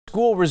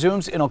School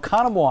resumes in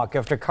Oconomowoc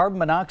after carbon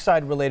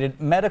monoxide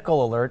related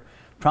medical alert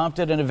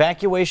prompted an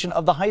evacuation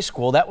of the high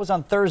school. That was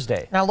on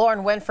Thursday. Now, Lauren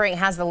Winfrey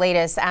has the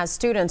latest as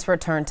students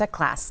return to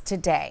class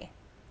today.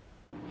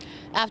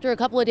 After a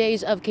couple of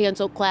days of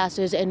canceled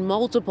classes and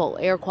multiple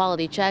air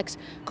quality checks,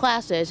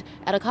 classes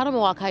at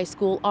Oconomowoc High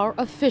School are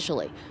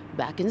officially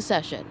back in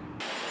session.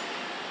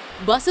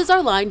 Buses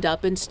are lined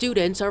up and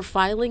students are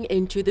filing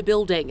into the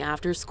building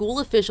after school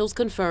officials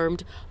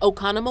confirmed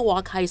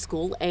Oconomowoc High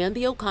School and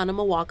the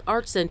Oconomowoc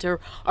Arts Center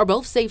are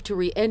both safe to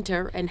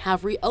re-enter and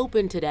have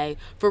reopened today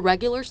for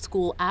regular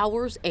school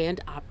hours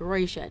and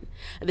operation.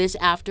 This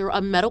after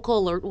a medical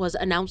alert was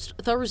announced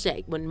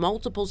Thursday when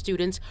multiple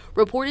students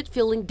reported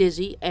feeling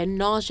dizzy and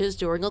nauseous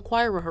during a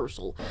choir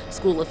rehearsal.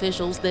 School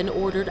officials then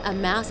ordered a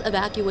mass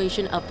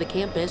evacuation of the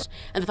campus,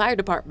 and the fire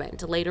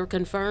department later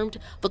confirmed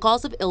the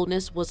cause of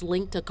illness was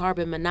linked to carbon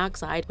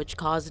monoxide, which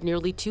caused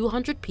nearly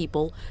 200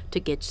 people to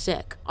get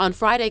sick. On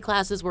Friday,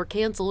 classes were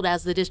canceled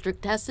as the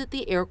district tested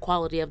the air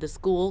quality of the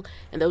school,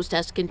 and those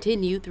tests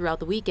continued throughout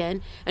the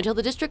weekend until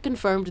the district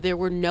confirmed there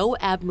were no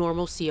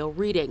abnormal CO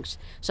readings,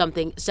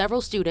 something several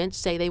students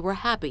say they were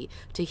happy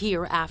to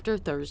hear after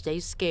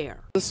Thursday's scare.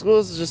 The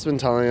school's just been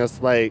telling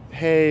us, like,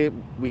 hey,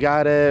 we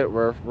got it,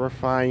 we're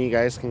fine, you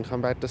guys can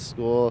come back to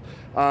school.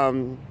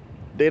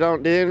 They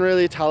didn't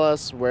really tell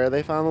us where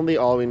they found the leak.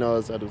 All we know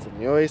is that it was in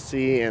the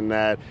OAC and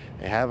that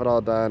they have it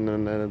all done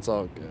and then it's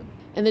all good.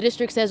 And the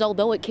district says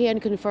although it can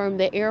confirm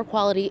the air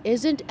quality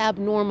isn't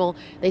abnormal,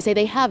 they say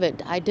they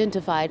haven't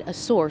identified a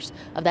source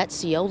of that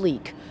CO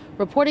leak.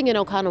 Reporting in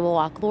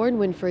Oconomowoc, Lauren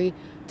Winfrey,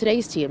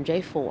 today's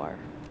TMJ4.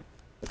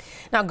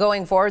 Now,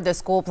 going forward, the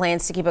school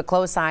plans to keep a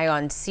close eye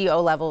on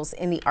CO levels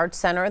in the Arts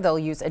Center. They'll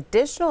use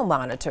additional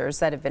monitors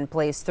that have been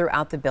placed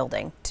throughout the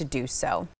building to do so.